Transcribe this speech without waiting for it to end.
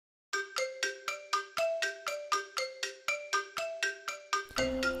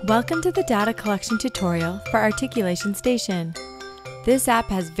Welcome to the data collection tutorial for Articulation Station. This app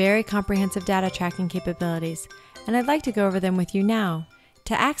has very comprehensive data tracking capabilities, and I'd like to go over them with you now.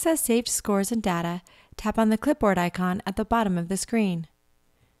 To access saved scores and data, tap on the clipboard icon at the bottom of the screen.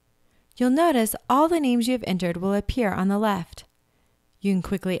 You'll notice all the names you have entered will appear on the left. You can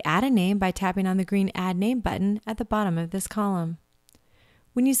quickly add a name by tapping on the green Add Name button at the bottom of this column.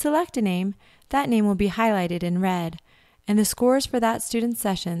 When you select a name, that name will be highlighted in red, and the scores for that student's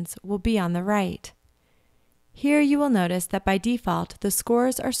sessions will be on the right. Here you will notice that by default the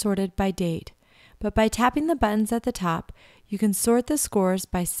scores are sorted by date, but by tapping the buttons at the top, you can sort the scores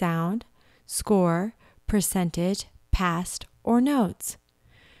by sound, score, percentage, passed, or notes.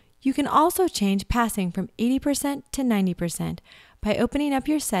 You can also change passing from 80% to 90% by opening up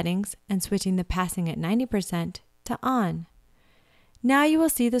your settings and switching the passing at 90% to on. Now you will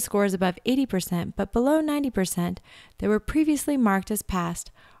see the scores above 80% but below 90% that were previously marked as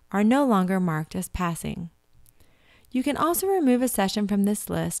passed are no longer marked as passing. You can also remove a session from this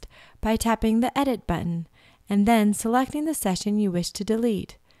list by tapping the Edit button and then selecting the session you wish to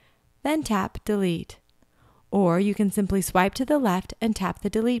delete. Then tap Delete. Or you can simply swipe to the left and tap the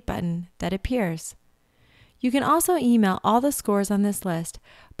Delete button that appears. You can also email all the scores on this list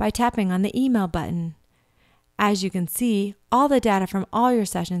by tapping on the Email button. As you can see, all the data from all your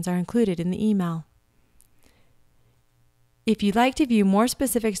sessions are included in the email. If you'd like to view more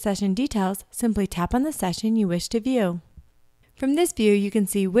specific session details, simply tap on the session you wish to view. From this view, you can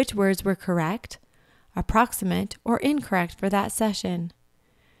see which words were correct, approximate, or incorrect for that session.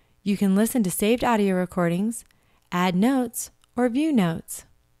 You can listen to saved audio recordings, add notes, or view notes.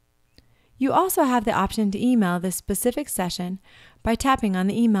 You also have the option to email this specific session by tapping on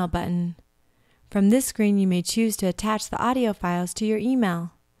the Email button. From this screen, you may choose to attach the audio files to your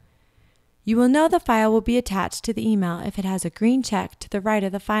email. You will know the file will be attached to the email if it has a green check to the right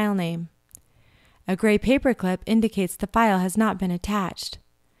of the file name. A gray paperclip indicates the file has not been attached.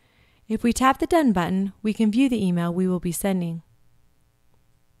 If we tap the Done button, we can view the email we will be sending.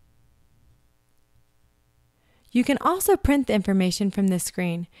 You can also print the information from this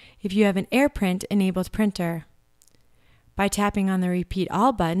screen if you have an AirPrint enabled printer. By tapping on the Repeat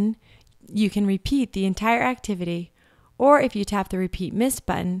All button, you can repeat the entire activity, or if you tap the Repeat Missed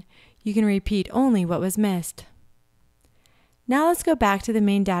button, you can repeat only what was missed. Now let's go back to the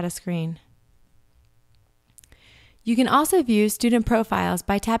main data screen. You can also view student profiles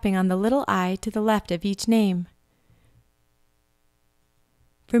by tapping on the little eye to the left of each name.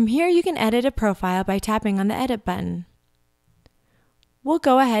 From here you can edit a profile by tapping on the Edit button. We'll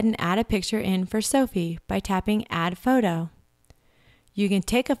go ahead and add a picture in for Sophie by tapping Add Photo. You can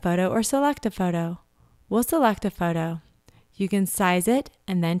take a photo or select a photo. We'll select a photo. You can size it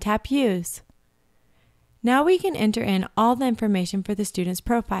and then tap Use. Now we can enter in all the information for the student's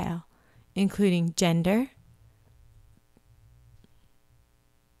profile, including gender,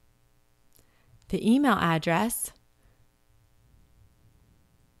 the email address,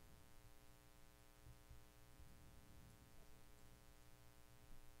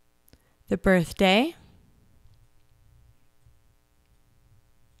 the birthday,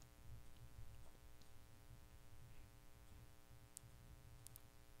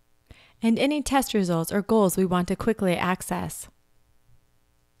 and any test results or goals we want to quickly access.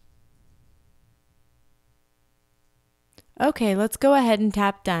 Okay, let's go ahead and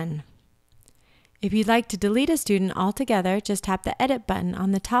tap Done. If you'd like to delete a student altogether, just tap the Edit button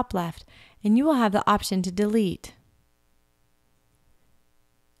on the top left and you will have the option to delete.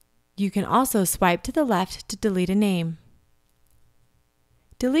 You can also swipe to the left to delete a name.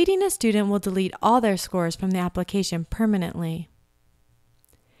 Deleting a student will delete all their scores from the application permanently.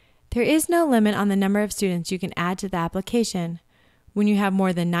 There is no limit on the number of students you can add to the application. When you have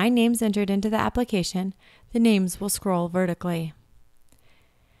more than 9 names entered into the application, the names will scroll vertically.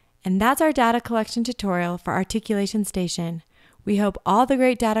 And that's our data collection tutorial for Articulation Station. We hope all the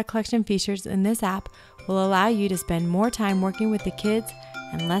great data collection features in this app will allow you to spend more time working with the kids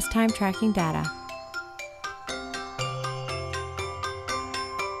and less time tracking data.